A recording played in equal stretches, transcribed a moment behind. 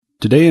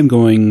Today I'm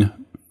going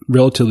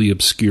relatively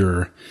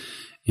obscure,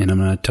 and I'm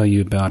going to tell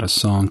you about a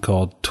song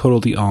called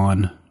Totally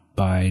On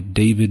by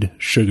David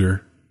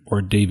Sugar,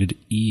 or David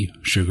E.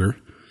 Sugar,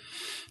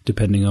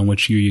 depending on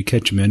which year you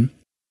catch him in.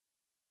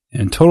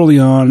 And Totally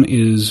On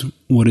is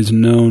what is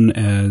known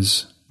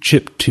as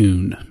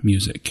chiptune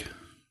music.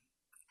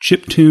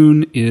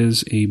 Chiptune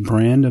is a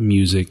brand of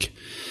music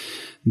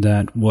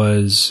that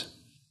was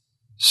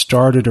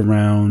started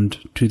around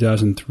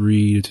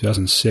 2003 to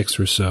 2006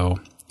 or so.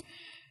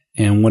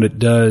 And what it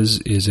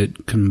does is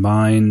it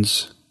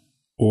combines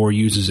or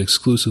uses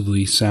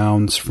exclusively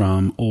sounds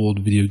from old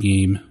video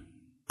game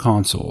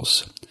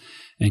consoles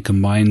and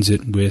combines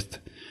it with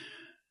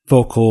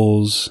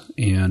vocals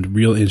and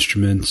real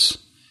instruments,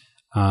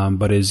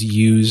 but is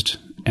used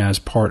as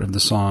part of the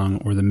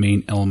song or the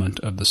main element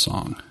of the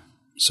song.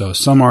 So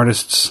some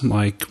artists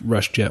like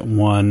RushJet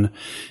 1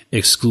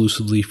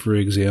 exclusively, for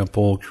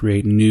example,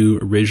 create new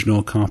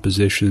original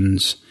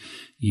compositions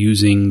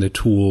using the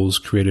tools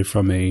created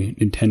from a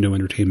Nintendo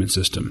Entertainment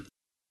System.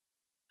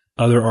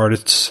 Other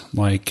artists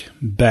like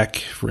Beck,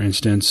 for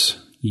instance,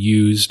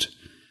 used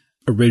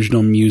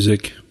original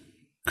music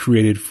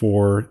created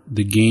for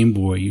the Game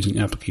Boy using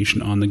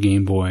application on the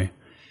Game Boy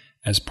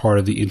as part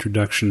of the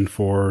introduction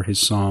for his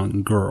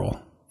song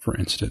Girl, for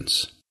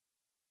instance.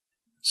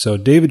 So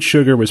David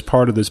Sugar was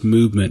part of this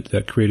movement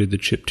that created the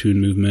chiptune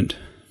movement.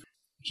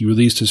 He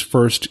released his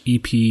first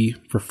EP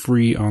for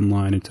free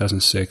online in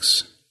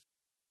 2006.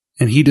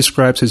 And he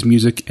describes his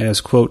music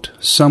as, quote,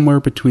 somewhere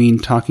between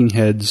Talking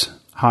Heads,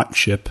 Hot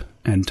Chip,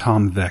 and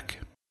Tom Beck.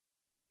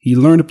 He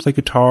learned to play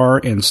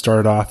guitar and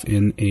started off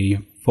in a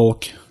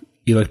folk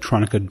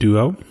electronica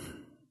duo.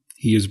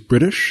 He is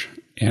British,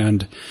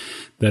 and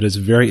that is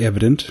very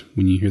evident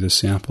when you hear the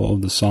sample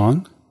of the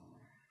song.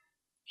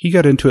 He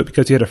got into it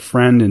because he had a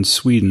friend in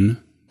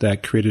Sweden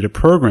that created a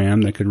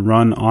program that could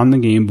run on the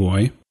Game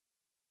Boy,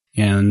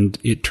 and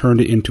it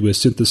turned it into a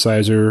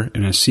synthesizer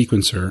and a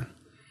sequencer,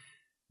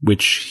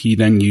 which he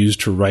then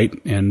used to write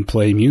and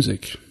play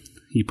music.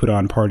 He put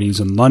on parties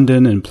in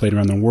London and played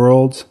around the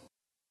world,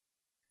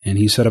 and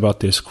he said about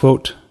this,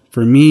 quote,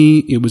 for me,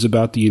 it was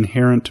about the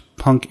inherent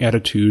punk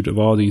attitude of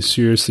all these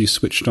seriously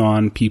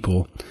switched-on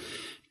people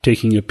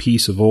taking a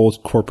piece of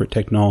old corporate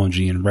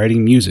technology and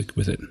writing music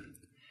with it.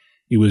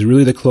 It was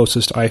really the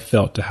closest I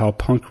felt to how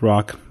punk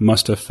rock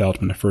must have felt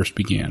when it first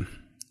began.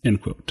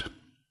 End quote.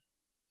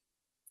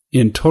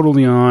 In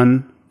Totally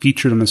On,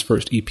 featured on his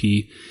first EP,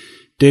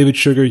 David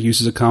Sugar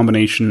uses a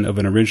combination of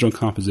an original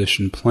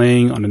composition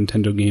playing on a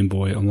Nintendo Game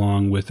Boy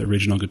along with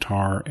original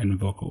guitar and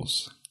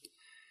vocals.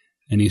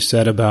 And he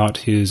said about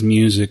his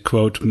music,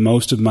 quote,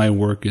 most of my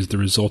work is the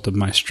result of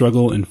my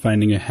struggle in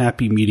finding a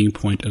happy meeting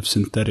point of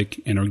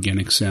synthetic and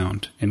organic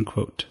sound, end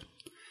quote.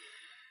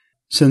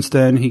 Since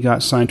then, he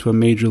got signed to a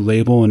major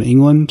label in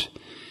England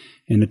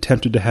and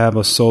attempted to have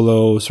a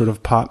solo sort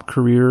of pop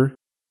career.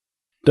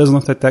 Doesn't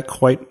look like that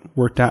quite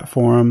worked out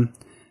for him,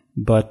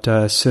 but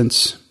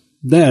since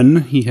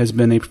then, he has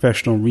been a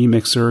professional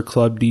remixer,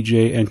 club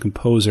DJ, and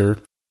composer,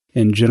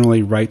 and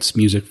generally writes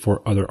music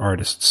for other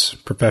artists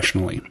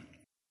professionally.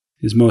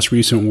 His most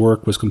recent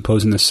work was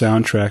composing the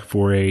soundtrack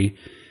for a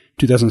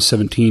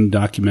 2017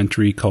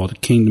 documentary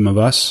called Kingdom of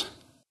Us,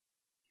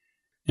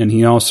 and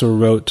he also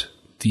wrote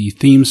the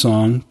theme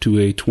song to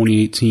a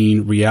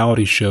 2018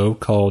 reality show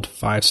called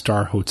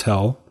 5-Star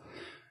Hotel,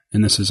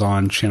 and this is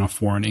on Channel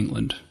 4 in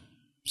England.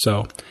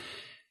 So,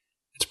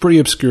 it's pretty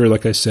obscure,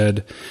 like I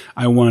said.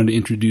 I wanted to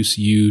introduce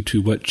you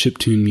to what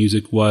chiptune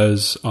music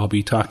was. I'll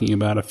be talking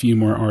about a few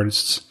more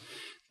artists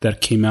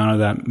that came out of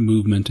that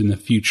movement in the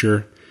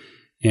future,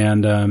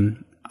 and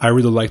I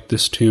really liked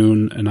this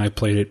tune, and I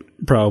played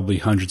it probably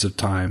hundreds of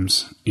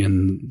times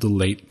in the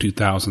late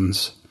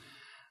 2000s.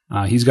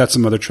 He's got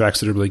some other tracks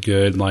that are really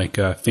good, like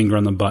Finger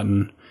on the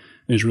Button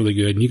is really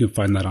good. And you can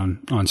find that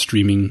on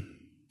streaming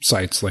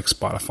sites like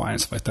Spotify and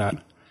stuff like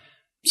that.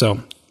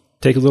 So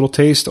take a little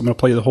taste. I'm going to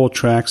play you the whole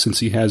track since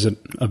he has it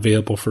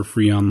available for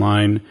free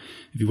online.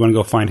 If you want to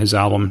go find his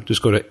album,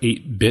 just go to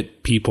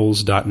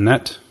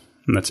 8bitpeoples.net,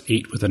 and that's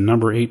 8 with a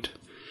number 8.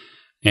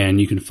 And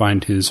you can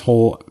find his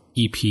whole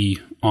EP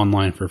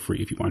online for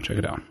free if you want to check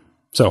it out.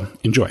 So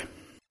enjoy.